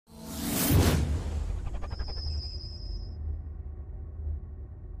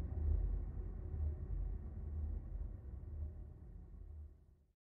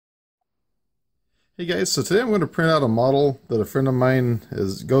Hey guys, so today I'm going to print out a model that a friend of mine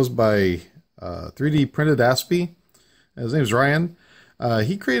goes by 3D Printed Aspie. His name's Ryan.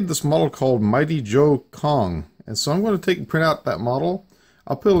 He created this model called Mighty Joe Kong, and so I'm going to take and print out that model.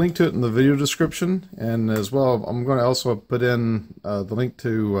 I'll put a link to it in the video description, and as well I'm going to also put in the link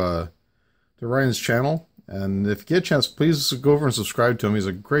to Ryan's channel. And if you get a chance, please go over and subscribe to him. He's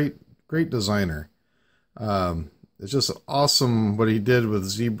a great designer. It's just awesome what he did with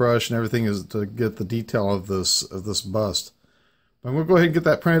ZBrush and everything is to get the detail of this bust. I'm going to go ahead and get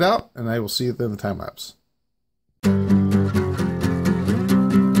that printed out, and I will see you in the time lapse.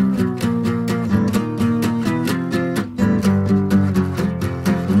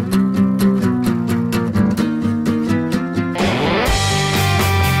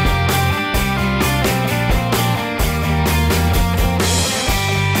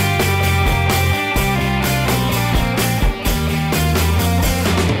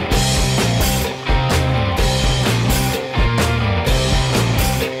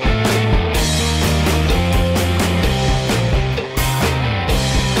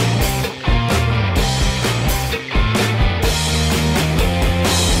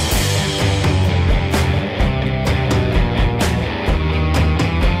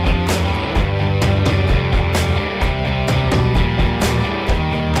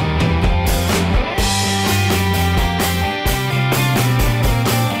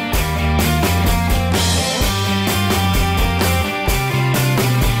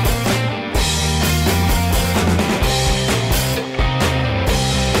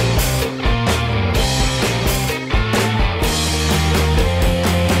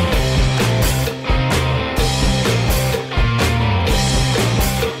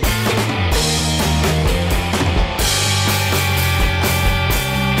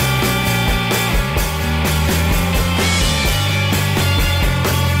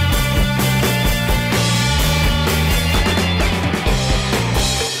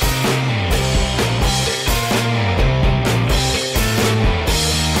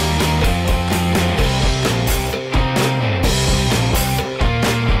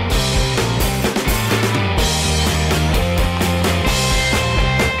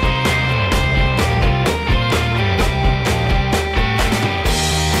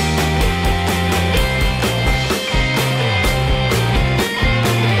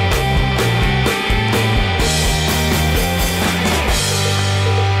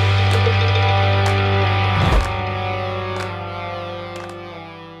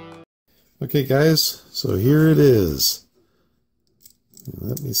 Okay guys, so here it is.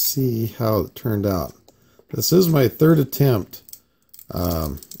 Let me see how it turned out. This is my third attempt.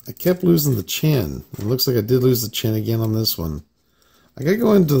 I kept losing the chin. It looks like I did lose the chin again on this one. I gotta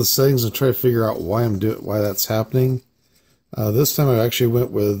go into the settings and try to figure out why that's happening. This time I actually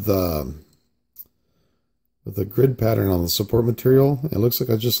went with a grid pattern on the support material. It looks like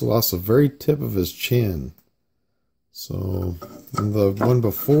I just lost the very tip of his chin. So in the one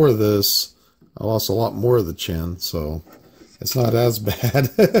before this, I lost a lot more of the chin, so it's not as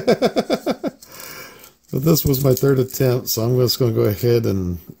bad. But this was my third attempt, so I'm just going to go ahead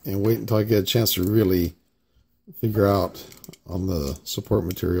and wait until I get a chance to really figure out on the support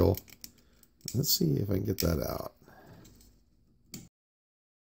material. Let's see if I can get that out.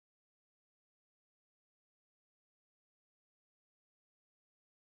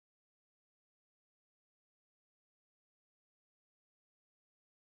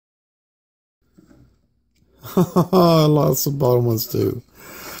 I lost the bottom ones too.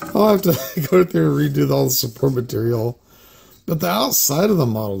 I'll have to go through and redo all the support material. But the outside of the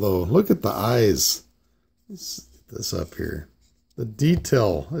model though, look at the eyes. Let's get this up here. The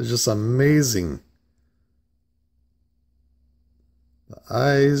detail is just amazing. The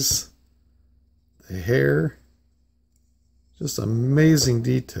eyes, the hair, just amazing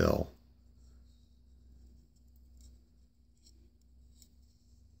detail.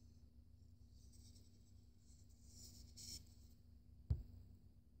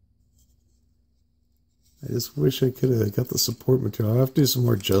 I just wish I could have got the support material. I'll have to do some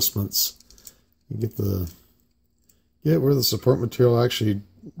more adjustments and get where the support material actually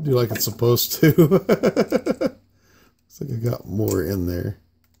do like it's supposed to. Looks like I got more in there.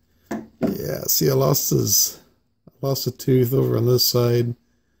 Yeah, see, I lost a tooth over on this side.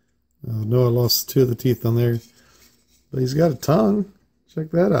 No, I lost two of the teeth on there. But he's got a tongue.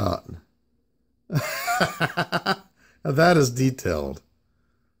 Check that out. Now that is detailed.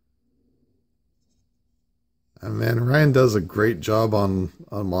 And man, Ryan does a great job on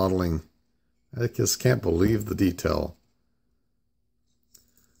modeling. I just can't believe the detail.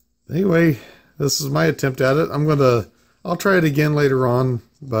 Anyway, this is my attempt at it. I'll try it again later on,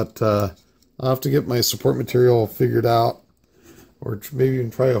 but I'm I'll have to get my support material figured out, or maybe even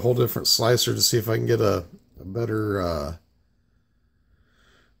try a whole different slicer to see if I can get a better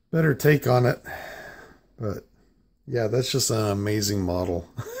better take on it. But yeah, that's just an amazing model.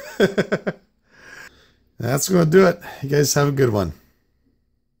 That's going to do it. You guys have a good one.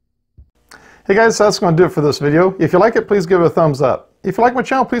 Hey guys, that's going to do it for this video. If you like it, please give it a thumbs up. If you like my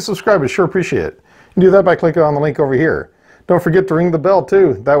channel, please subscribe. I sure appreciate it. You can do that by clicking on the link over here. Don't forget to ring the bell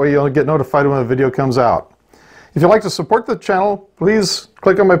too. That way you'll get notified when a video comes out. If you'd like to support the channel, please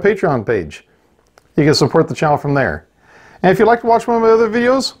click on my Patreon page. You can support the channel from there. And if you'd like to watch one of my other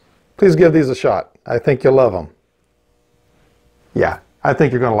videos, please give these a shot. I think you'll love them. Yeah, I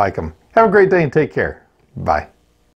think you're going to like them. Have a great day and take care. Bye.